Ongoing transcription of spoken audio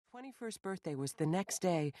21st birthday was the next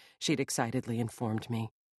day, she'd excitedly informed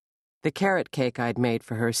me. The carrot cake I'd made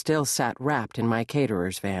for her still sat wrapped in my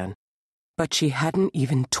caterer's van. But she hadn't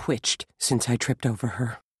even twitched since I tripped over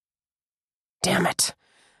her. Damn it!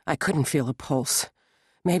 I couldn't feel a pulse.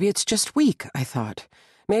 Maybe it's just weak, I thought.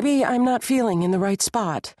 Maybe I'm not feeling in the right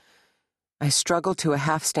spot. I struggled to a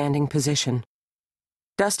half-standing position.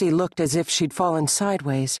 Dusty looked as if she'd fallen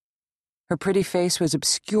sideways. Her pretty face was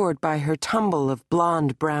obscured by her tumble of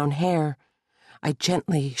blonde-brown hair. I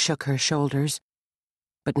gently shook her shoulders,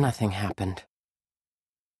 but nothing happened.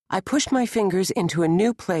 I pushed my fingers into a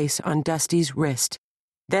new place on Dusty's wrist,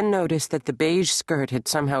 then noticed that the beige skirt had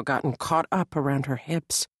somehow gotten caught up around her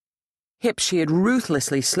hips. Hips she had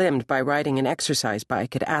ruthlessly slimmed by riding an exercise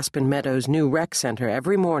bike at Aspen Meadows' new rec center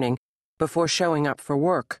every morning before showing up for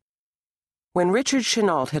work. When Richard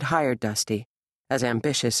Chenault had hired Dusty, as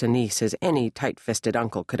ambitious a niece as any tight-fisted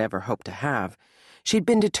uncle could ever hope to have, she'd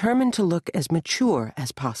been determined to look as mature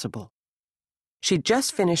as possible. She'd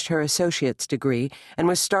just finished her associate's degree and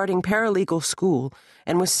was starting paralegal school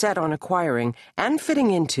and was set on acquiring and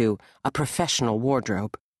fitting into a professional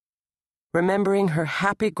wardrobe. Remembering her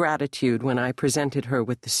happy gratitude when I presented her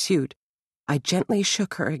with the suit, I gently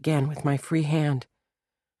shook her again with my free hand.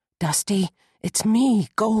 "Dusty, it's me,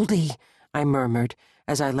 Goldie," I murmured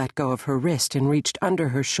as I let go of her wrist and reached under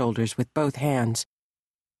her shoulders with both hands.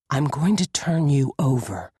 "I'm going to turn you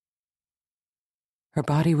over." Her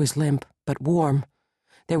body was limp, but warm.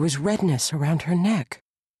 There was redness around her neck.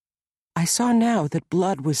 I saw now that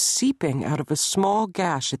blood was seeping out of a small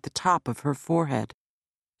gash at the top of her forehead,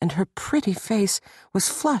 and her pretty face was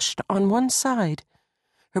flushed on one side.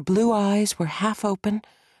 Her blue eyes were half open,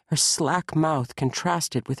 her slack mouth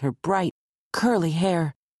contrasted with her bright, curly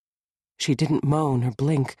hair. She didn't moan or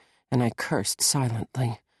blink, and I cursed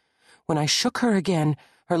silently. When I shook her again,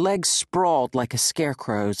 her legs sprawled like a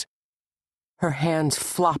scarecrow's. Her hands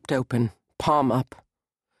flopped open, palm up.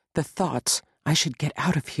 The thoughts, I should get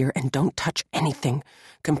out of here and don't touch anything,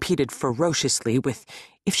 competed ferociously with,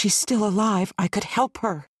 if she's still alive, I could help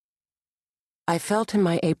her. I felt in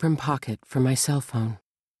my apron pocket for my cell phone.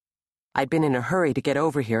 I'd been in a hurry to get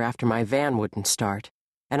over here after my van wouldn't start,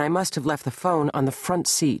 and I must have left the phone on the front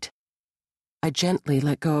seat. I gently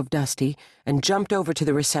let go of Dusty and jumped over to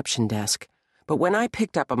the reception desk, but when I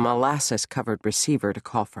picked up a molasses-covered receiver to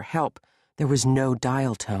call for help, there was no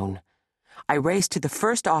dial tone. I raced to the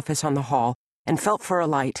first office on the hall and felt for a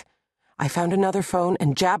light. I found another phone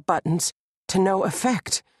and jabbed buttons, to no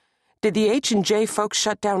effect. Did the H&J folks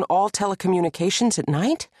shut down all telecommunications at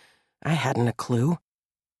night? I hadn't a clue.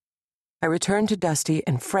 I returned to Dusty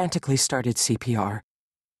and frantically started CPR.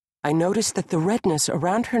 I noticed that the redness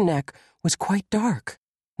around her neck was quite dark,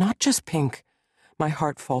 not just pink. My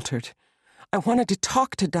heart faltered. I wanted to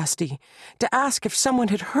talk to Dusty, to ask if someone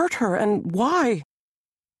had hurt her and why.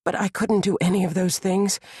 But I couldn't do any of those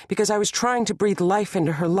things because I was trying to breathe life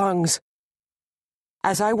into her lungs.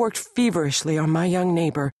 As I worked feverishly on my young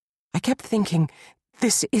neighbor, I kept thinking,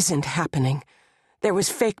 this isn't happening. There was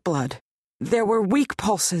fake blood. There were weak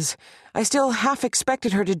pulses. I still half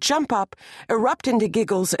expected her to jump up, erupt into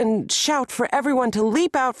giggles, and shout for everyone to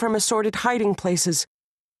leap out from assorted hiding places.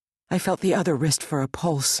 I felt the other wrist for a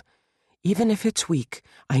pulse. Even if it's weak,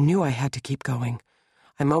 I knew I had to keep going.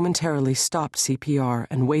 I momentarily stopped CPR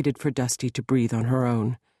and waited for Dusty to breathe on her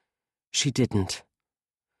own. She didn't.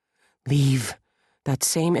 "Leave," that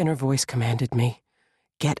same inner voice commanded me.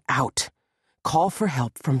 "Get out. Call for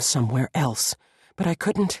help from somewhere else." But I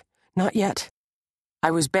couldn't. Not yet.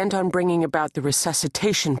 I was bent on bringing about the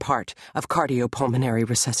resuscitation part of cardiopulmonary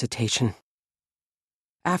resuscitation.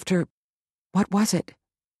 After, what was it?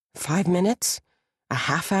 5 minutes? A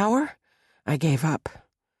half hour? I gave up.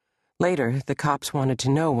 Later, the cops wanted to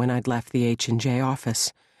know when I'd left the H&J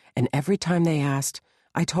office, and every time they asked,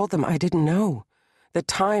 I told them I didn't know. The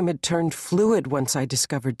time had turned fluid once I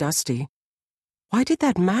discovered Dusty. Why did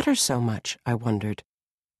that matter so much, I wondered.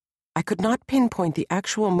 I could not pinpoint the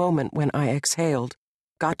actual moment when I exhaled,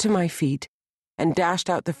 got to my feet, and dashed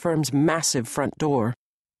out the firm's massive front door.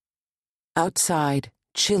 Outside,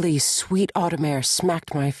 chilly, sweet autumn air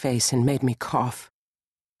smacked my face and made me cough.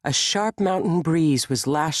 A sharp mountain breeze was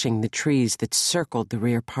lashing the trees that circled the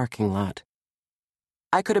rear parking lot.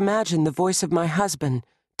 I could imagine the voice of my husband,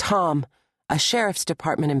 Tom, a sheriff's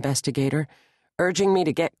department investigator, urging me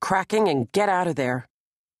to get cracking and get out of there.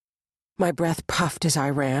 My breath puffed as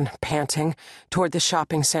I ran, panting, toward the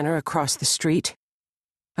shopping center across the street.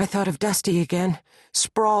 I thought of Dusty again,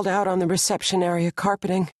 sprawled out on the reception area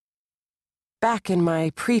carpeting. Back in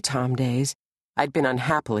my pre-Tom days, I'd been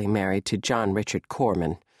unhappily married to John Richard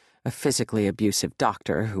Corman, a physically abusive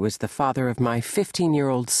doctor who was the father of my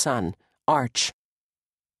 15-year-old son, Arch.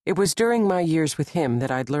 It was during my years with him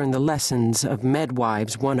that I'd learned the lessons of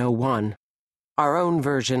Medwives 101, our own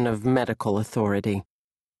version of medical authority.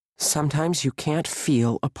 Sometimes you can't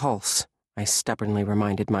feel a pulse, I stubbornly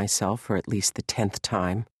reminded myself for at least the 10th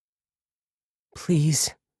time.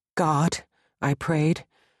 Please, God, I prayed,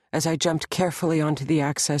 as I jumped carefully onto the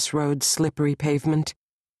access road's slippery pavement.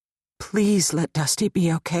 Please let Dusty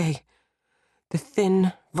be okay. The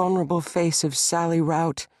thin, vulnerable face of Sally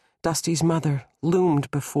Rout, Dusty's mother, loomed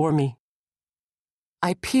before me.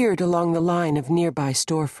 I peered along the line of nearby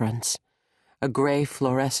storefronts. A gray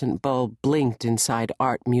fluorescent bulb blinked inside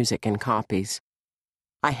art, music, and copies.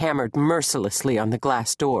 I hammered mercilessly on the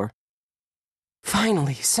glass door.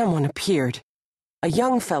 Finally, someone appeared. A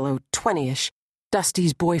young fellow, 20-ish,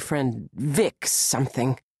 Dusty's boyfriend, Vic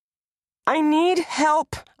something. I need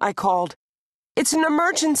help, I called. It's an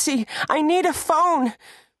emergency. I need a phone.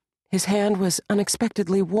 His hand was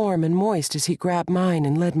unexpectedly warm and moist as he grabbed mine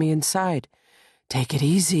and led me inside. Take it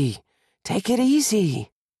easy. Take it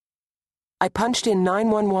easy. I punched in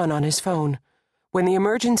 911 on his phone. When the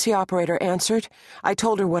emergency operator answered, I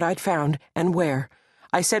told her what I'd found and where.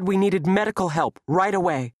 I said we needed medical help right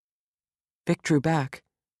away. Vic drew back,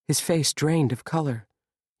 his face drained of color.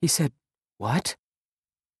 He said, "What?"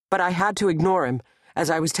 But I had to ignore him, as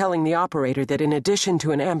I was telling the operator that in addition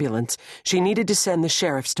to an ambulance, she needed to send the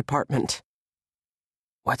sheriff's department.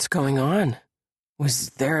 What's going on? Was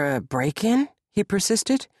there a break-in? He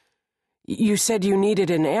persisted. You said you needed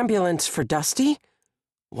an ambulance for Dusty?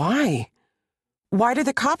 Why? Why do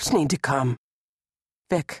the cops need to come?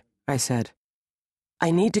 Vic, I said,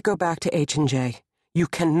 I need to go back to H&J. You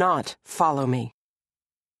cannot follow me.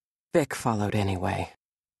 Vic followed anyway.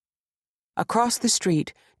 Across the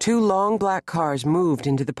street, 2 long black cars moved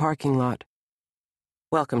into the parking lot.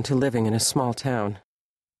 Welcome to living in a small town.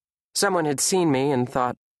 Someone had seen me and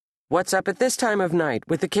thought, what's up at this time of night,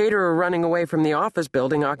 with the caterer running away from the office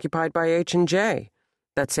building occupied by H&J?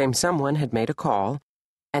 That same someone had made a call,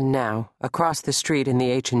 and now, across the street in the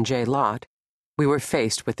H&J lot, we were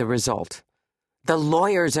faced with the result. The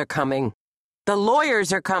lawyers are coming! The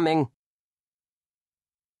lawyers are coming!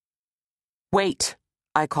 Wait,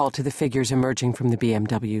 I called to the figures emerging from the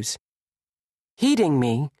BMWs. Heeding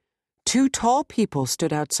me, 2 tall people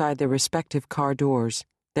stood outside their respective car doors,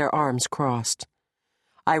 their arms crossed.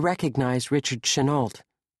 I recognized Richard Chenault,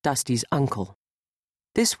 Dusty's uncle.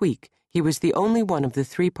 This week, he was the only one of the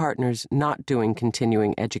 3 partners not doing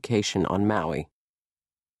continuing education on Maui.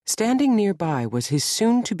 Standing nearby was his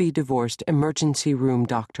soon-to-be-divorced emergency room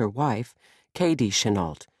doctor wife, Katie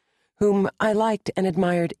Chenault, whom I liked and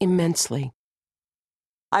admired immensely.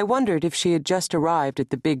 I wondered if she had just arrived at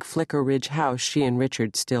the big Flicker Ridge house she and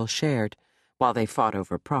Richard still shared, while they fought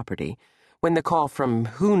over property, when the call from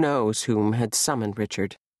who knows whom had summoned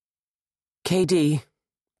Richard. KD,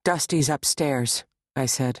 Dusty's upstairs, I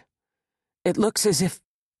said. It looks as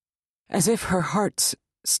if her heart's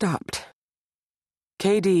stopped.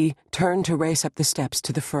 KD turned to race up the steps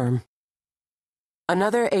to the firm.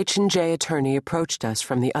 Another H&J attorney approached us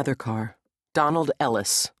from the other car. Donald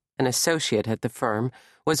Ellis, an associate at the firm,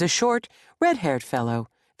 was a short, red-haired fellow,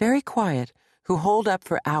 very quiet, who holed up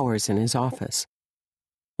for hours in his office.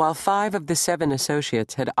 While 5 of the 7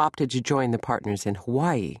 associates had opted to join the partners in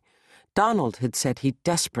Hawaii, Donald had said he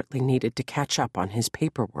desperately needed to catch up on his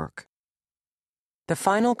paperwork. The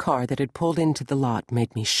final car that had pulled into the lot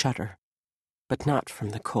made me shudder, but not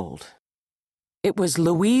from the cold. It was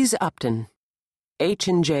Louise Upton,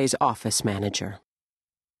 H&J's office manager.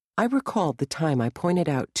 I recalled the time I pointed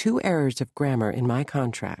out 2 errors of grammar in my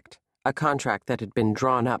contract, a contract that had been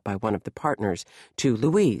drawn up by one of the partners, to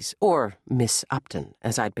Louise, or Miss Upton,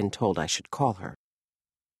 as I'd been told I should call her.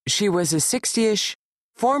 She was a 60-ish,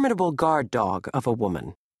 formidable guard dog of a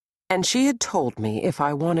woman, and she had told me if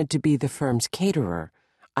I wanted to be the firm's caterer,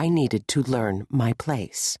 I needed to learn my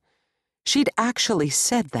place. She'd actually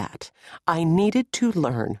said that. I needed to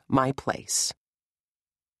learn my place.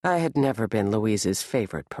 I had never been Louise's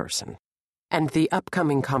favorite person, and the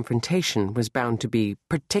upcoming confrontation was bound to be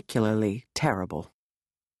particularly terrible.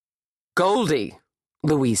 "Goldie!"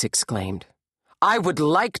 Louise exclaimed. "I would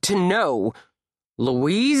like to know—"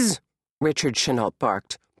 "Louise?" Richard Chenault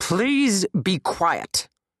barked. "Please be quiet."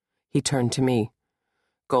 He turned to me.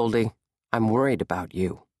 "Goldie, I'm worried about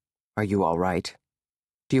you. Are you all right?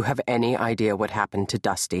 Do you have any idea what happened to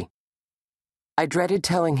Dusty?" I dreaded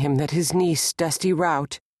telling him that his niece, Dusty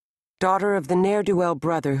Rout, daughter of the ne'er-do-well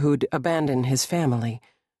brother who'd abandoned his family,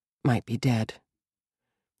 might be dead.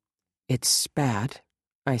 "It's bad,"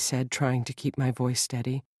 I said, trying to keep my voice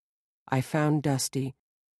steady. "I found Dusty."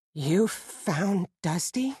 You found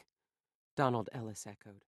Dusty? Donald Ellis echoed.